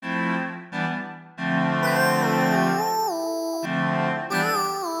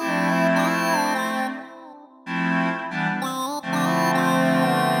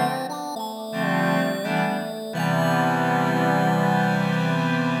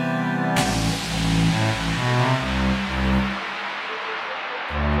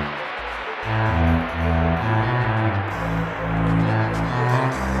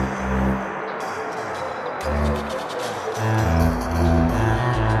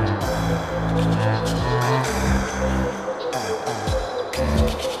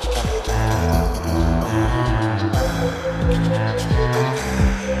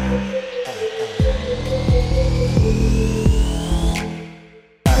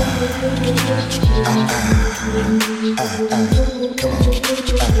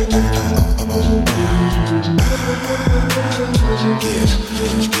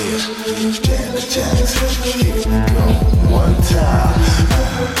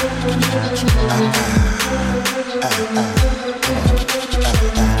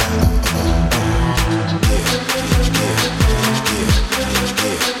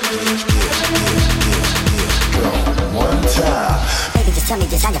Tell me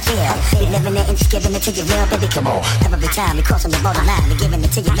just how you feel. Be living it and just giving it to you real, baby. Come on. Every time you're crossing the borderline, we're giving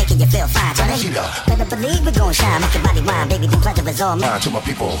it to you, making you feel fine. Turn it up. Better believe we're gon' shine, make your body wine, baby. The pleasure is all mine. To my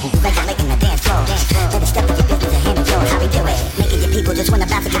people who regulating the dance floor. Better step in your business and handle yours. How we do it? Making your people just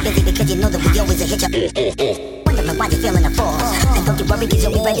wanna bounce and get busy because you know that we always a hit you. Wondering why you feeling the force. And don't you worry, cause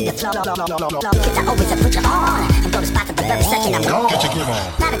you'll be ready to flow. Because I always put you on and go to spot at the very second I'm gone. get your gear on.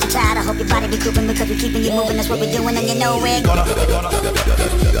 Now that you're tired, I hope your body be grooving because we're keeping you moving. That's what we're doing, and you know we're gonna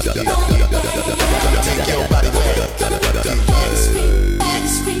take your body back.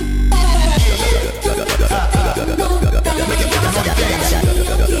 Make it dance.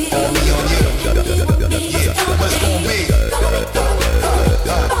 On me, on you. Yeah, what's gonna be? Make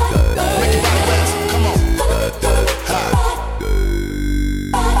your body wet. Come on.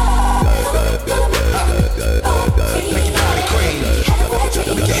 Make your body cream.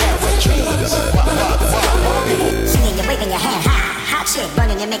 Make your hair wet dreams. Singing, you're waving your hand high. Hot shit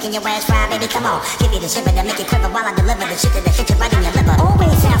burning and making your ass fry, baby, come on. Give you the shiver to make it quiver while I deliver the shit that hit you right in your liver.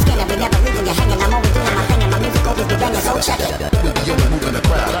 Always sound skinny, we never leaving you hanging. I'm always doing my thing and my music always be banging, so check it. We be only moving the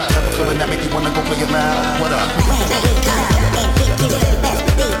crowd. Have a feeling that make you wanna go play it loud. What up? My hands are heat color, and big give you the best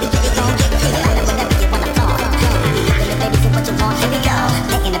believe that you gon' get lighter whenever you wanna fall. Baby, baby, see what you want, here we go.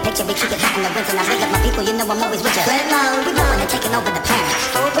 Painting a picture, we keep it hot in the winter. I wake up my people, you know I'm always with you. Play low, we going and taking over the planet.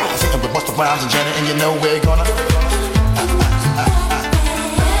 Full blast. Sitting with Busta Rhymes and Janet, and you know we're gonna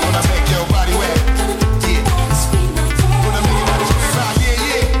make your body wet. Yeah. Gonna make your body fly. Yeah,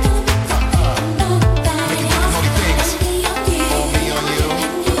 yeah. Make you do naughty things. On me, on you.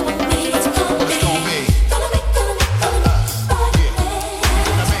 What it's gonna be? Yeah.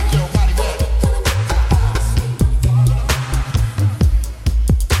 Gonna make your body wet.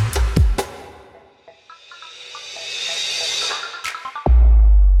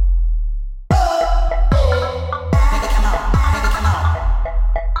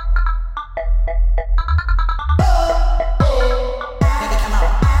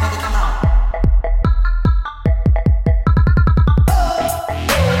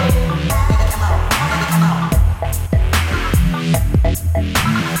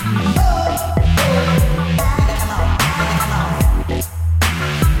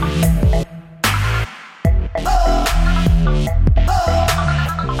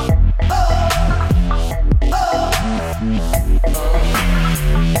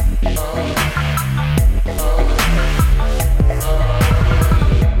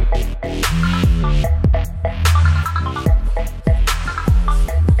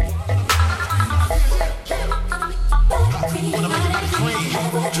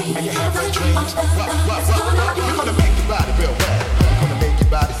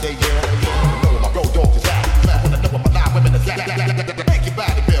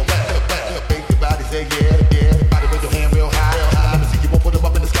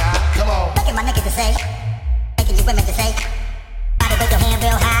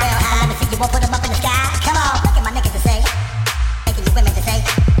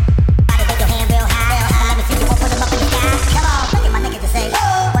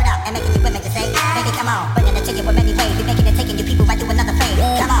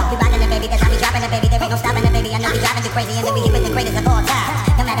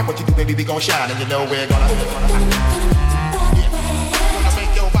 Shine and you know we're gonna